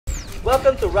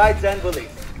Welcome to Rides N Bullies.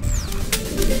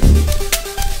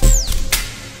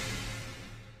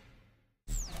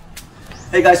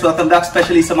 Hey guys, welcome back,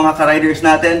 especially sa mga ka-riders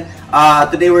natin.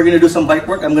 Today we're gonna do some bike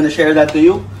work. I'm gonna share that to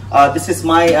you. This is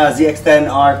my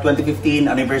ZX10R 2015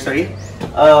 anniversary.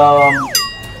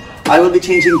 I will be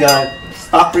changing the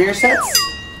stock rear sets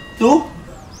to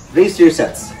race rear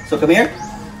sets. So come here.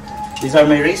 These are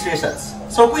my race rear sets.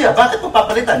 So kuya, bakit mo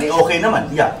papalitan? Eh, okay naman.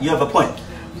 Yeah, you have a point.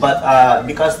 But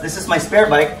because this is my spare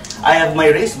bike, I have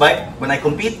my race bike when I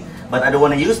compete, but I don't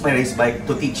want to use my race bike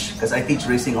to teach because I teach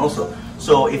racing also.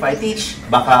 So if I teach,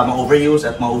 baka ma-overuse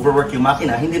at ma-overwork yung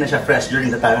makina, hindi na siya fresh during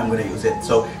the time I'm going to use it.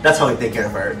 So that's how we take care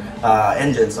of our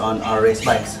engines on our race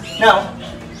bikes. Now,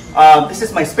 this is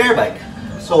my spare bike.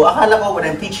 So akala ko when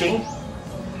I'm teaching,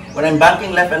 when I'm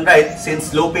banking left and right,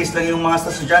 since low pace lang yung mga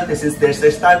estudyante, since there's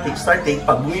their starting,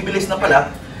 pag bumibilis na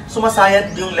pala,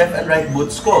 sumasayad yung left and right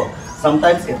boots ko.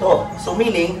 Sometimes ito. So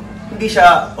meaning, hindi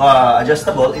siya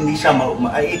adjustable, hindi siya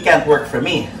it can't work for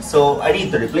me. So I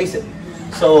need to replace it.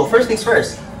 So first things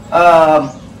first,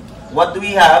 what do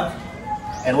we have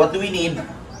and what do we need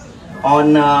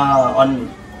on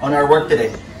our work today?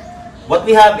 What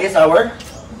we have is our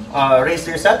race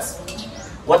rear sets.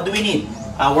 What do we need?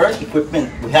 Our equipment.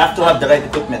 We have to have the right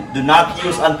equipment. Do not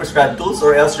use unprescribed tools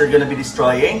or else you're going to be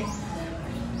destroying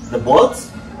the bolts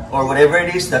or whatever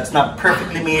it is that's not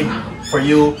perfectly made for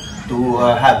you to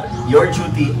have your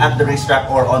duty at the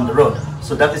racetrack or on the road.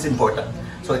 So that is important.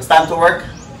 So it's time to work.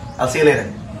 I'll see you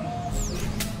later.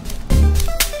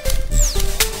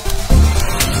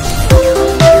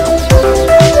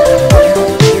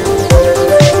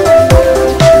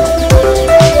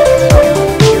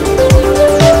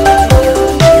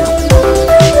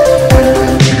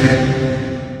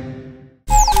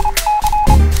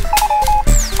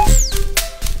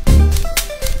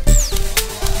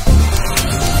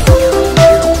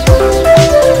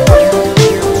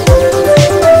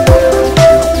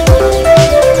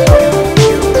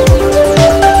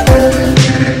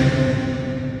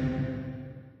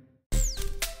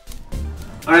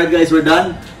 Alright guys, we're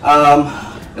done.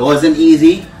 It wasn't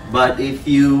easy, but if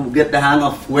you get the hang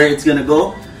of where it's gonna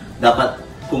go, dapat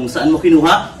kung saan mo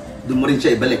kinuha, dun mo rin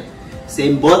siya ibalik.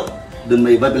 Same bolt, dun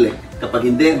mo ibabalik. Kapag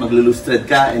hindi, maglo-loose thread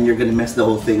ka and you're gonna mess the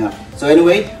whole thing up. So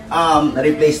anyway,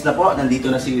 na-replace na po.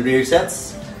 Nandito na si rear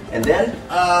sets. And then,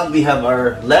 we have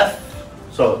our left.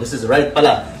 So this is right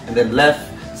pala. And then left,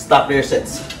 stock rear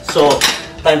sets. So,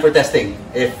 time for testing.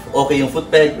 If okay yung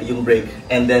foot peg, yung brake,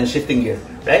 and then shifting gear,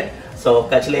 right? So,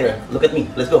 catch you later. Look at me.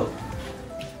 Let's go.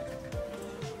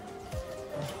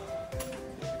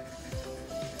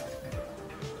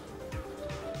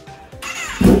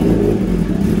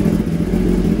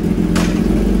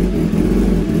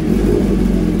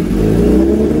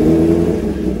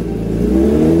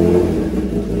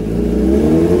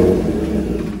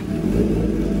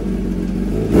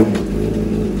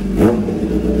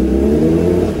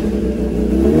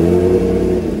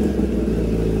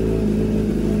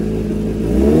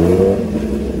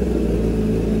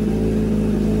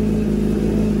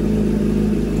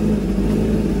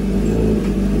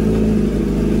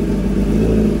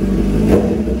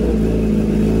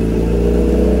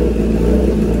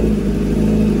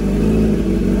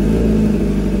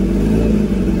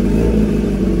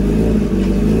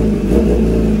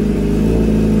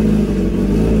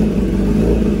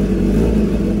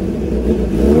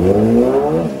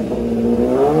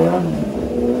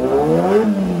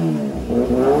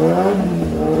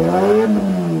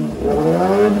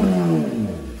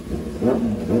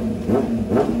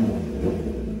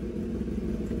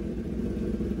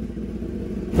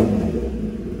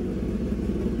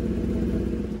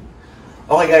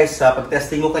 Okay guys,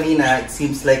 pag-testing mo kanina, it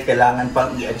seems like kailangan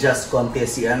pang i-adjust konti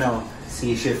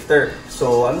si shifter.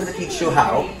 So I'm gonna teach you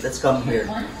how. Let's come here.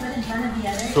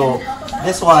 So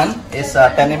this one is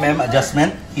 10mm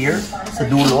adjustment here sa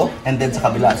dulo and then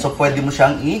sa kabila. So pwede mo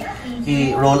siyang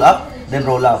i-roll up, then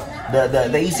roll out.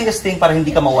 The easiest thing para hindi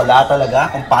ka mawala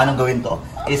talaga kung paano gawin to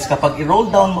is kapag i-roll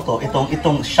down mo to,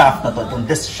 itong shaft na to,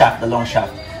 this shaft, the long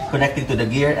shaft, connecting to the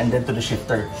gear and then to the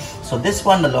shifter. So this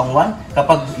one, the long one,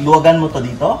 kapag luwagan mo to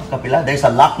dito, kapila, there's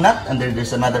a lock nut and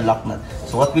there's another lock nut.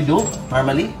 So what we do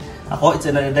normally,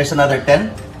 there's another 10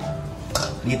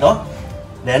 dito,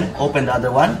 then open the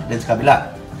other one, then sa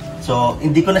kabila. So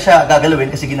hindi ko na siya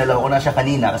gagalawin kasi ginalaw ko na siya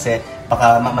kanina kasi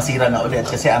baka masira na ulit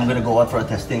kasi I'm gonna go out for a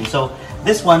testing. So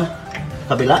this one,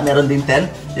 kabila, meron din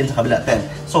 10, then sa kabila 10.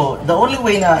 So the only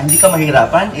way na hindi ka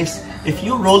mahirapan is if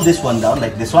you roll this one down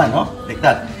like this one, no? Like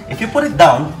that. If you put it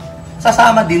down,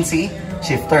 sasama din si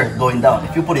shifter going down.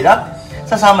 If you put it up,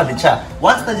 sasama din siya.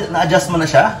 Once na-adjust mo na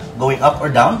siya, going up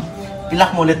or down,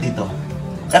 ilock mo ulit dito.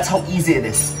 That's how easy it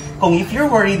is. Kung if you're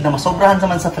worried na masobrahan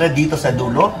naman sa thread dito sa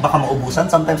dulo, baka maubusan.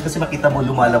 Sometimes kasi makita mo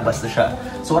lumalabas na siya.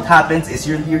 So what happens is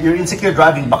you're insecure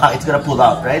driving, baka it's gonna pull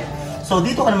out, right? So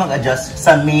dito ka na mag-adjust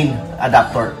sa main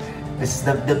adapter. This is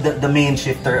the main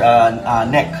shifter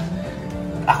neck.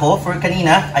 Ako, for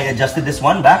kanina, I adjusted this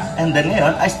one back, and then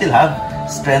ngayon, I still have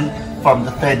strength from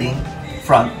the threading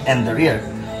front and the rear.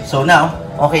 So now,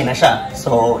 okay na siya.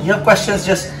 So you have questions,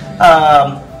 just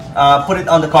put it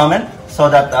on the comment, so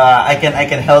that I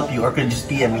can help you, or can just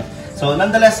DM me. So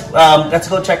nonetheless, let's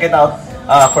go check it out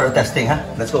for testing, huh?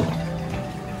 Let's go.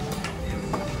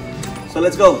 So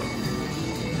let's go.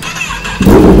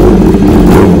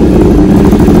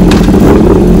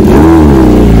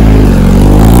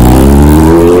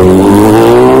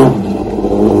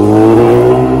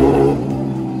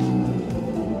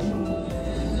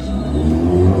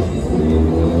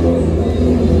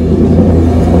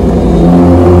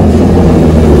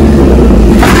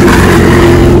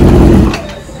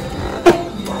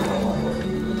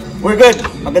 We're good.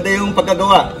 Maganda yung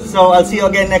pagkagawa. So I'll see you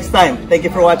again next time. Thank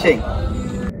you for watching.